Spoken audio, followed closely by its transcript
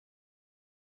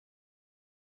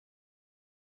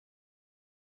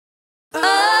Oh,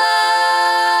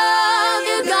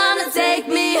 you're gonna take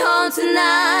me home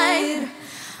tonight.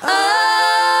 Oh,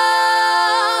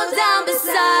 down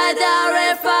beside the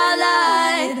red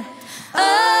firelight. Oh,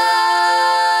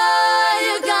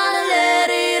 you're gonna let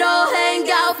it all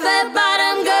hang out. Fat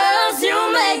bottom girls, you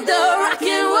make the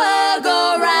rockin' world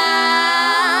go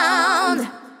round.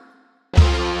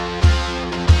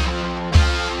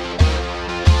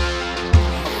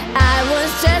 I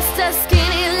was just a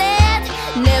skinny lad,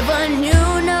 never knew